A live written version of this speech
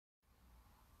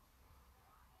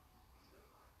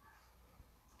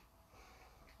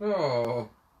Oh,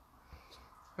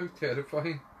 how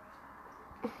terrifying.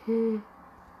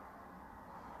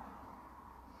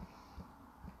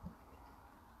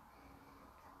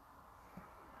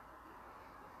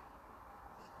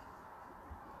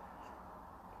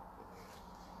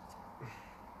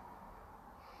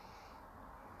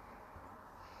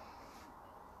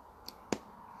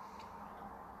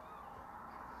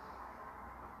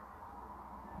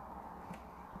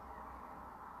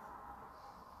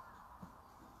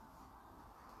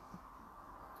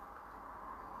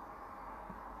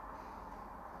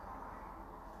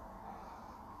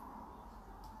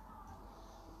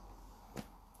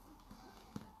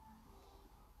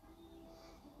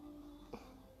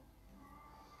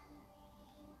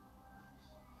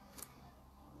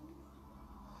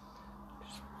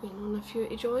 Waiting on a few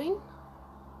to join.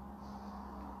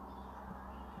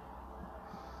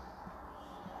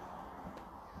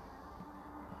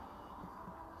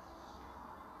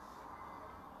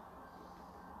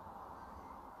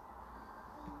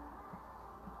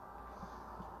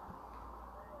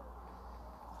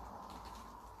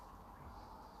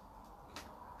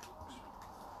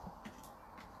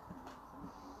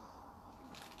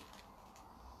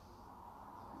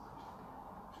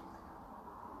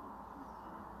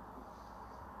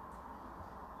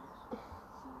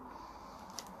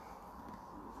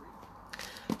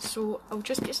 So I'll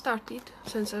just get started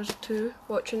since there's two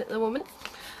watching at the moment.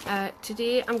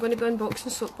 Today I'm going to be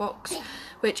unboxing Soakbox,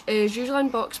 which is usually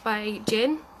unboxed by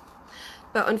Jen,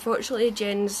 but unfortunately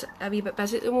Jen's a wee bit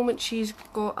busy at the moment. She's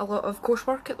got a lot of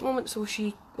coursework at the moment, so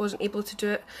she wasn't able to do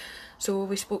it. So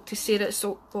we spoke to Sarah at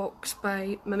Soakbox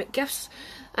by Mimic Gifts,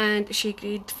 and she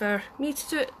agreed for me to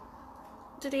do it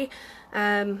today.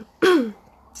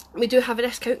 We do have a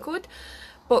discount code.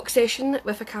 BoXession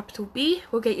with a capital B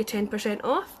will get you 10%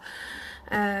 off.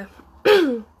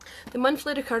 The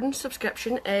monthly recurring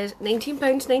subscription is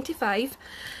 £19.95.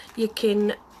 You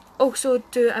can also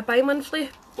do a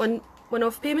bi-monthly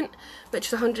one-off payment,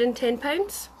 which is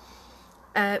 £110,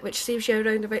 which saves you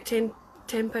around about £10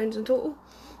 in total.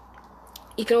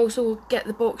 You can also get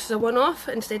the box as a one-off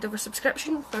instead of a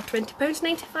subscription for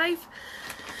 £20.95.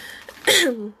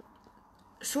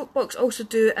 Soakbox also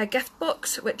do a gift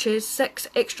box, which is 6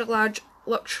 extra large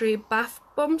luxury bath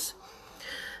bombs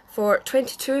for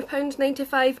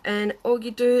 £22.95, and all you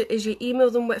do is you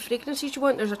email them what fragrances you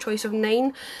want. There's a choice of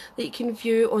 9 that you can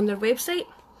view on their website,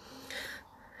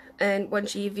 and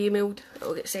once you've emailed,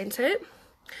 it'll get sent out.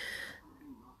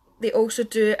 They also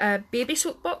do a baby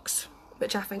soap box,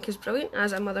 which I think is brilliant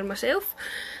as a mother myself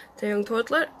to a young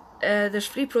toddler. There's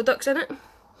 3 products in it,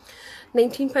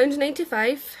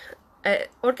 £19.95.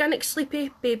 Organic Sleepy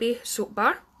Baby Soap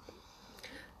Bar,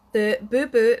 the Boo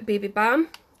Boo Baby Balm,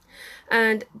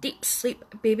 and Deep Sleep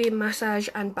Baby Massage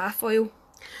and Bath Oil,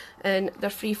 and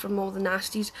they're free from all the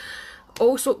nasties.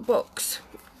 All Soapbox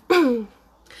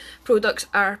products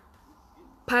are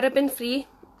paraben free,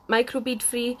 microbead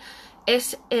free,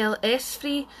 SLS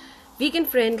free, vegan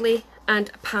friendly,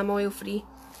 and palm oil free.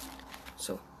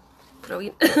 So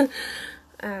brilliant.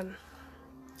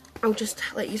 I'll just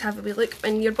let you have a wee look.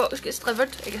 When your box gets delivered,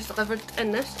 it gets delivered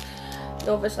in this. And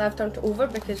obviously I've turned it over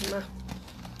because my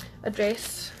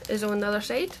address is on the other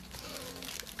side.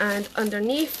 And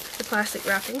underneath the plastic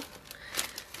wrapping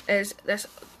is this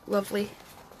lovely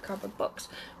cardboard box,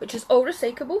 which is all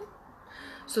recyclable.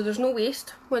 So there's no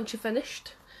waste once you've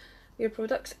finished your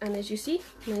products. And as you see,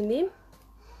 my name.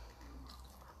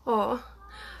 Oh,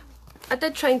 I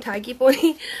did try and tag you,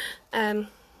 Bonnie.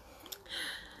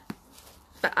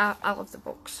 But I love the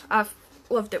box. I've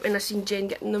loved it when I seen Jen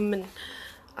getting them, and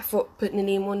I thought putting the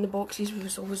name on the boxes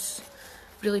was always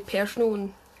really personal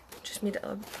and just made it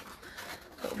a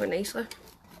little bit nicer.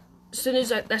 As soon as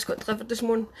this got delivered this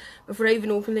morning, before I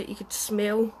even opened it, you could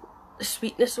smell the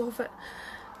sweetness of it.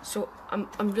 So I'm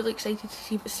really excited to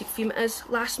see what theme it is.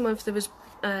 Last month there was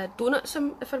donuts,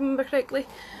 if I remember correctly.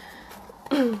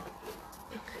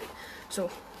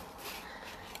 So,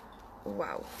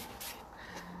 wow.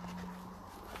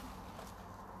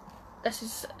 This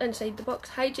is inside the box.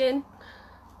 Hi Jen.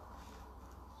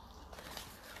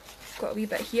 Got a wee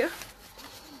bit here.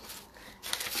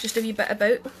 Just a wee bit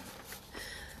about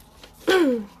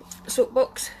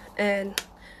Soakbox, and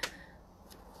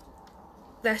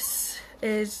this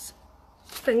is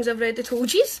things I've already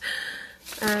told yous.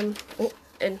 Oh,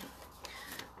 and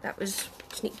that was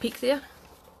a sneak peek there.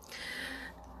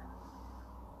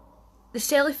 The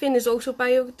cellophane is also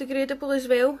biodegradable as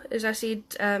well. As I said,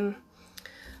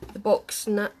 the box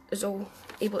and that is all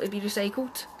able to be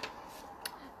recycled.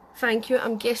 Thank you.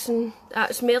 I'm guessing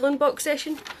that's melon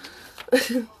BoXession.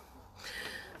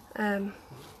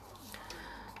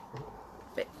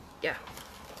 But yeah.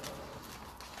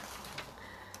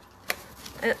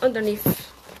 And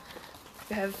underneath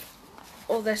we have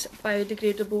all this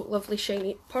biodegradable, lovely,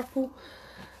 shiny purple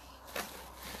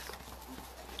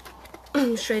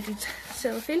shredded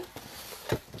cellophane.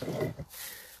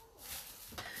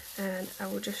 And I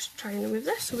will just try and remove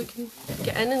this so we can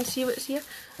get in and see what's here.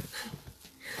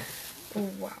 Oh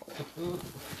wow.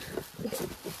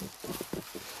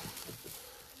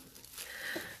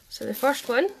 So the first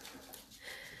one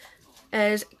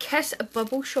is Kiss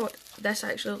Bubble Shot. This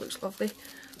actually looks lovely.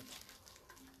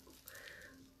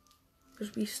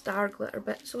 There's wee star glitter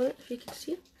bits on it, if you can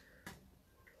see.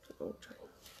 I'll try.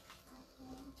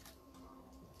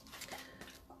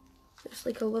 It's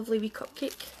like a lovely wee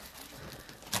cupcake.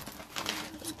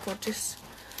 It's gorgeous.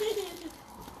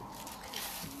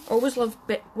 I always love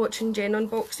watching Jen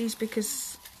unbox these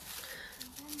because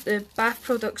the bath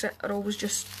products are always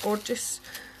just gorgeous.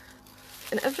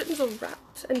 And everything's all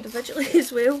wrapped individually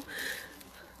as well.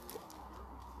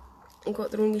 And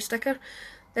got their own wee sticker.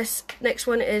 This next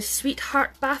one is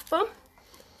Sweetheart Bath Bomb.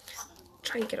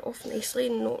 Try and get it off nicely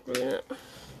and not ruin it.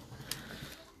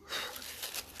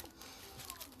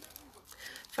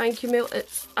 Thank you, Mel.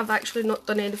 I've actually not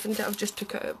done anything to it. I've just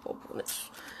took it out of bubble and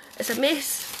it's a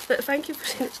mess. But thank you for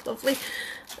saying it's lovely.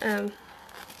 Oh.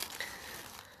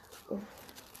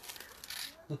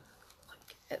 Look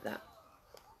at that.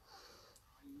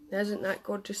 Isn't that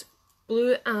gorgeous?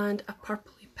 Blue and a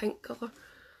purpley pink colour.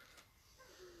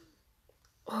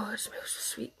 Oh, it smells so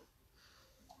sweet.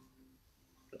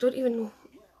 I don't even know.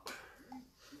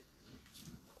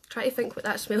 Try to think what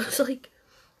that smells like.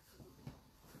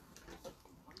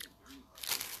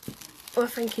 Oh, I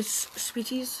think it's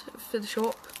Sweeties for the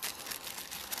shop.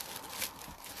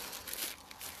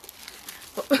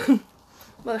 But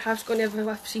Mother half's going to have a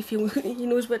whiff, see if he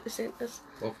knows what the scent is.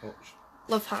 Love Hearts.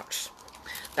 Love Hearts.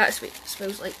 That's what it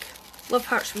smells like. Love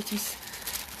Heart Sweeties.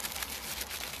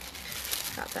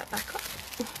 Wrap that back up.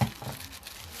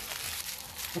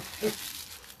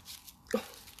 Oh.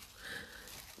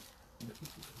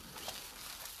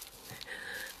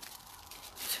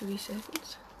 2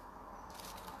 seconds.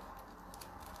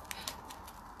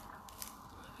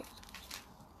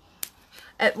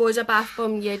 It was a bath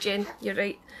bomb, yeah, Jen, you're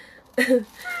right. The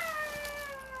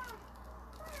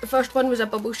first one was a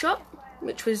bubble shot,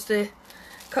 which was the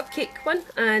cupcake one,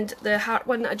 and the heart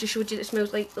one that I just showed you that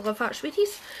smells like the Love Heart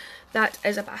Sweeties, that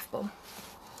is a bath bomb.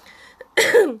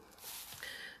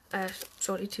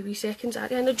 Sorry, 2 wee seconds.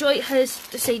 Ariana Joy has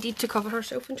decided to cover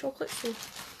herself in chocolate, so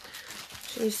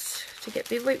she needs to get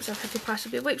baby wipes. I've had to pass the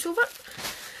baby wipes over.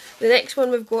 The next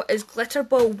one we've got is Glitter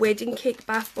Ball Wedding Cake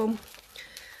Bath Bomb.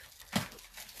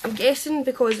 I'm guessing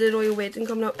because of the royal wedding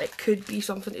coming up, it could be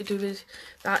something to do with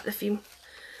that, the theme.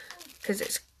 Because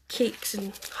it's cakes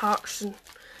and hearts, and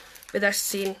with this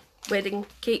saying wedding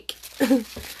cake.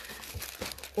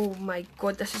 Oh my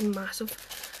god, this is massive.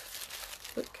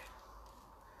 Look.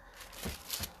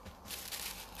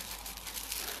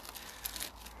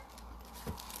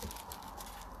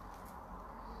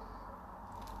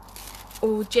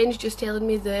 Oh, Jen's just telling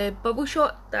me the bubble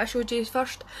shot that I showed you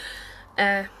first.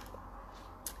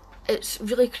 It's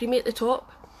really creamy at the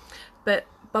top, but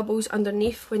bubbles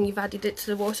underneath when you've added it to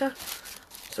the water.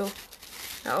 So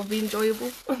that'll be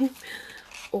enjoyable.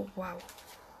 Oh wow.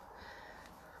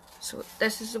 So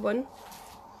this is the one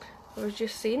I was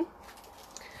just saying.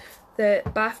 The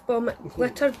Bath Bomb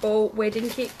Glitter Ball Wedding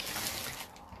Cake.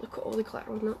 Look at all the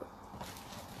glitter on that.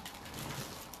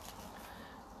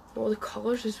 All the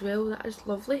colours as well, that is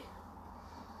lovely.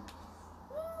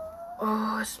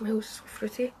 Oh, it smells so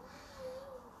fruity.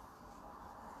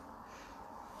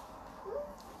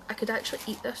 I could actually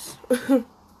eat this.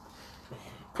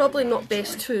 Probably not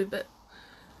best too, but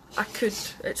I could.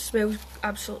 It smells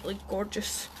absolutely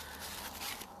gorgeous.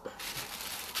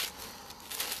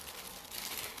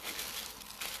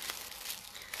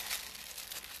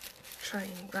 Try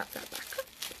and wrap that back up.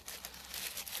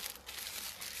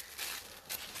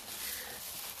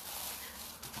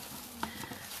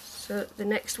 So the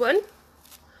next one,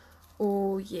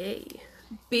 oh yay,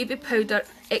 Baby Powder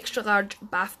Extra Large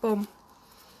Bath Bomb.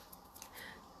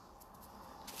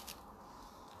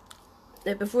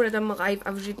 Now before I done my live,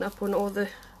 I was reading up on all the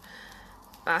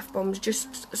bath bombs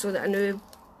just so that I knew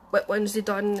what ones they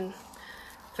done and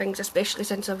things, especially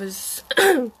since I was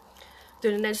doing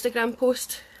an Instagram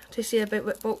post to say about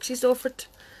what boxes offered,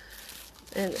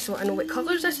 and so I know what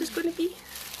colours this is going to be.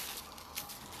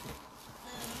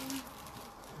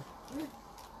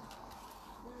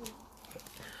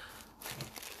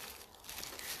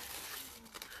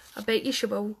 I bet you she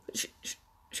will.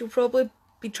 She'll probably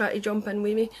be trying to jump in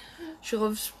with me. She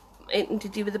loves anything to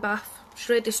do with the bath. she's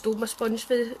already stole my sponge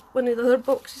for one of the other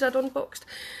boxes I'd unboxed.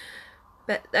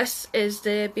 But this is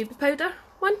the baby powder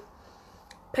one,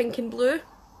 pink and blue,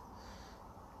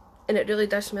 and it really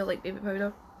does smell like baby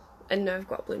powder, and now I've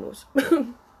got a blue nose.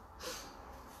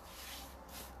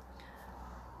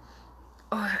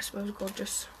 Oh, that smells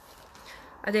gorgeous.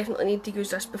 I definitely need to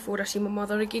use this before I see my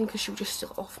mother again, because she'll just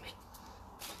steal it off me.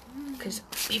 Because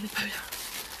baby powder.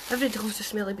 Everybody loves the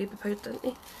smell of baby powder, don't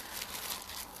they?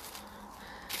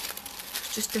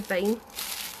 It's just divine.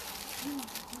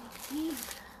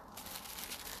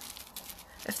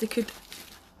 If they could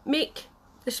make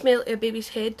the smell of a baby's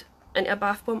head into a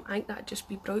bath bomb, I think that'd just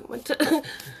be brilliant, wouldn't it?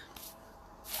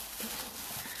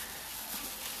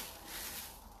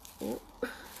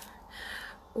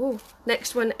 Oh,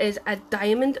 next one is a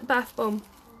diamond bath bomb.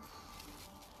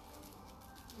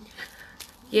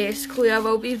 Yes, Chloe, I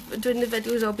will be doing the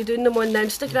videos, I'll be doing them on the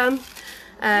Instagram.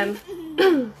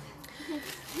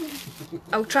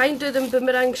 I'll try and do them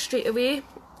boomerang straight away,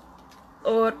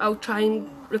 or I'll try and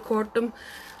record them,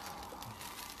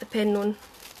 depending on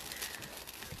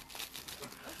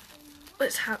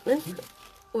what's happening.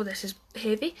 Oh, this is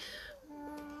heavy.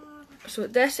 So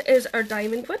this is our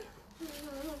diamond one.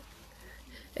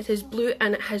 It is blue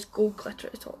and it has gold glitter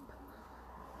at the top.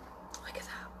 Look at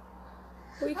that.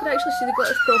 Oh, you can actually see the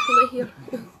glitters properly here.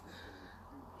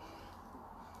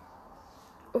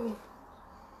 Oh.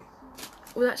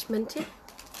 Oh, that's minty.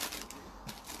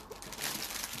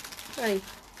 Right.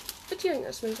 What do you think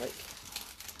that smells like?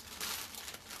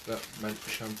 That mint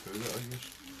shampoo that I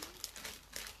use.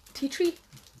 Tea tree?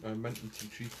 Mint and tea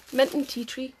tree. Mint and tea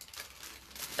tree.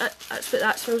 That's what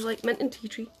that smells like, mint and tea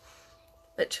tree.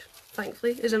 Which,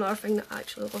 thankfully, is another thing that I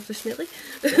actually love the smell of.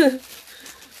 You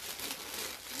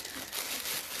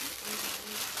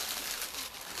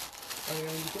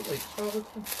don't like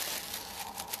harlequin?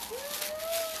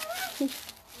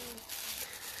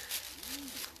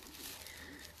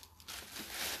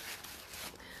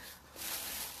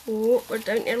 Oh, we're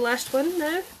down to our last one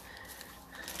now.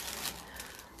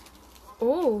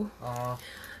 Oh,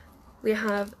 we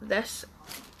have this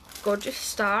gorgeous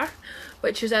star,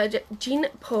 which is a Jean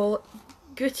Paul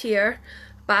Gaultier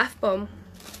bath bomb.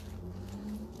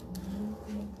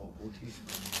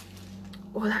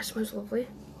 Oh, that smells lovely.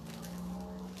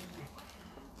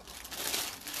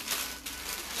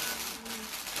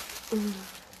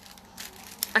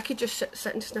 I could just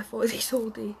sit and sniff all of these all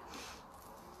day.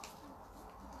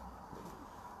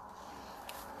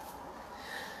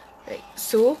 Right,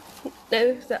 so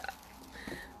now that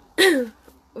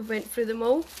we've went through them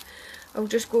all, I'll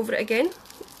just go over it again.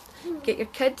 Get your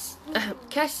kids a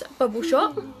Kiss Bubble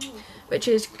Shot, which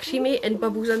is creamy and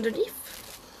bubbles underneath.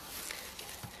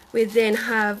 We then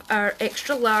have our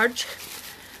extra large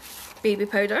baby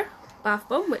powder bath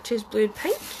bomb, which is blue and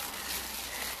pink.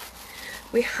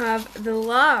 We have the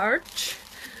large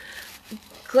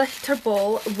glitter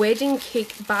ball wedding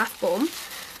cake bath bomb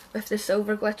with the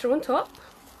silver glitter on top.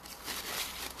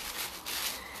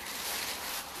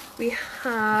 We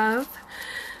have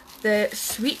the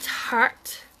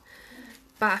Sweetheart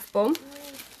bath bomb,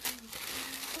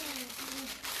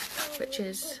 which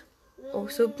is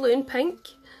also blue and pink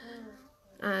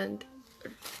and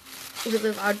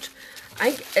really large.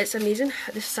 I think it's amazing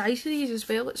the size of these as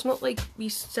well. It's not like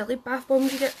these silly bath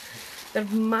bombs you get. They're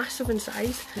massive in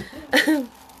size.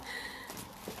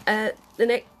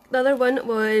 The other one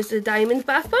was the diamond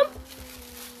bath bomb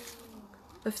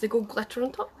with the gold glitter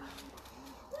on top.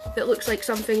 It looks like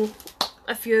something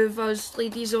a few of us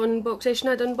ladies on BoXession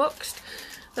had unboxed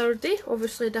the other day.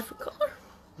 Obviously a different colour.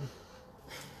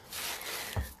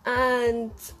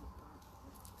 And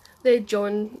the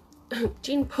Jean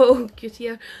Paul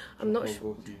Gaultier. I'm not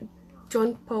sure.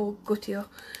 John Paul Gaultier.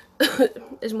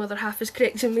 His mother half is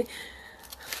correcting me.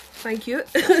 Thank you.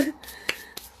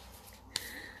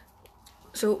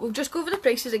 So we'll just go over the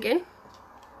prices again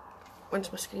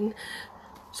once my screen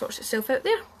sorts itself out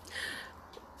there.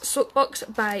 Soakbox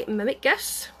by Mimic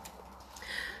Gifts.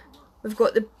 We've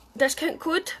got the discount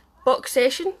code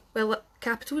BoXession, well,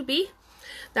 capital B.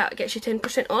 That gets you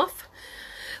 10% off.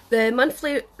 The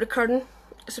monthly recurring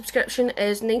subscription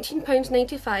is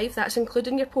 £19.95. That's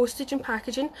including your postage and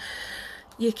packaging.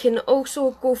 You can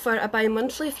also go for a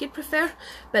bi-monthly if you'd prefer,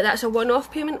 but that's a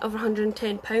one-off payment of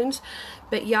 £110,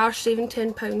 but you are saving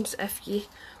 £10 if you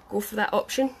go for that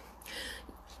option.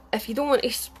 If you don't want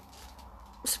to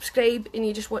subscribe and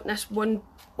you just want this one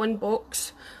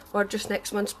box, or just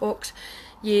next month's box,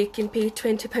 you can pay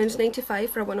 £20.95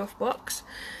 for a one-off box.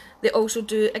 They also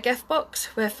do a gift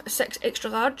box with 6 extra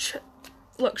large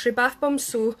luxury bath bombs,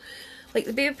 so like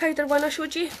the baby powder one I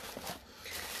showed you,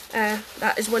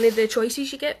 that is one of the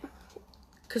choices you get,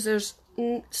 because there's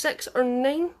 6 or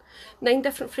 9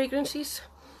 different fragrances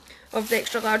of the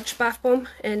extra large bath bomb,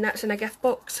 and that's in a gift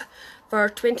box for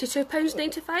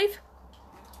 £22.95.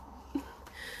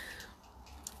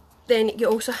 Then you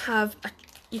also have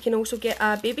you can also get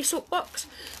a baby soap box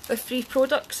with 3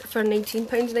 products for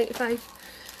 £19.95.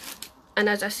 And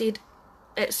as I said,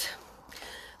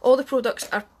 all the products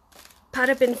are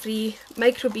paraben free,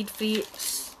 microbead free,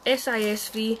 SIS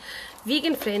free,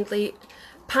 vegan friendly,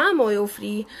 palm oil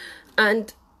free,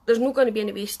 and there's not going to be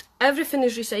any waste. Everything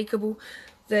is recyclable.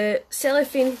 The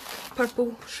cellophane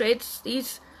purple shreds,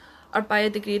 these are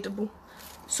biodegradable,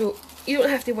 so you don't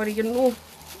have to worry you're not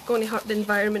going to hurt the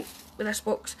environment with this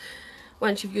box.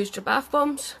 Once you've used your bath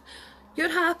bombs, you're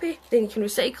happy, then you can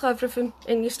recycle everything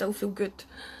and you still feel good.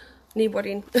 No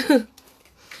worrying.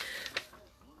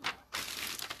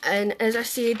 And as I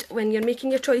said, when you're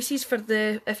making your choices for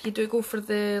if you do go for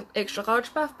the extra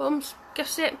large bath bombs gift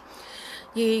set,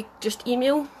 you just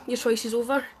email your choices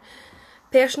over.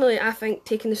 Personally, I think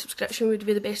taking the subscription would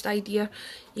be the best idea.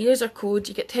 You use our code,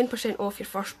 you get 10% off your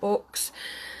first box,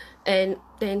 and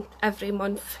then every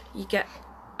month you get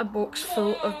a box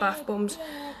full of bath bombs.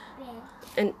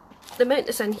 And the amount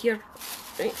that's in here,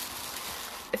 right,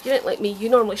 if you don't like me, you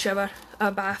normally shower,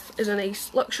 a bath is a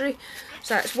nice luxury.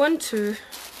 So that's 1, 2,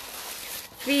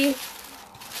 3,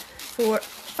 4,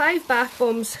 5 bath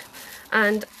bombs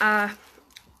and a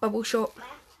bubble shot.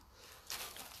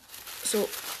 So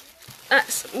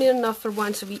that's more than enough for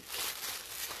once a week.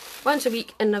 Once a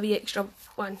week and a wee extra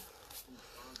one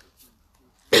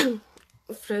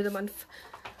through the month.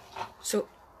 So,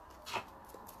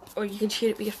 or you can share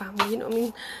it with your family, you know what I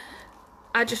mean?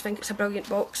 I just think it's a brilliant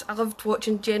box. I loved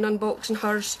watching Jen unboxing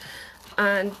hers,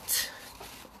 and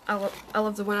I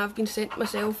love the one I've been sent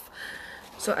myself.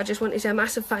 So I just want to say a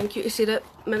massive thank you to Sarah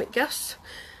Mimic Gifts,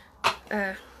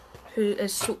 who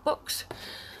is Soakbox.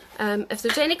 If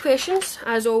there's any questions,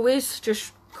 as always,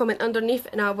 just comment underneath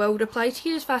and I will reply to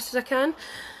you as fast as I can.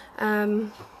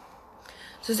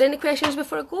 So is there any questions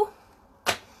before I go?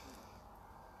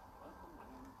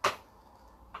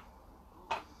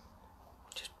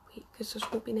 Just wait, because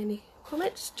there's not been any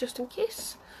comments, just in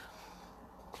case.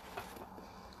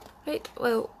 Right,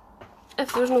 well,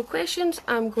 if there's no questions,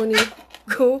 I'm going to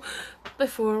go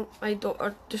before my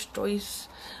daughter destroys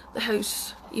the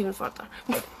house even further.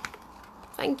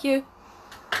 Thank you.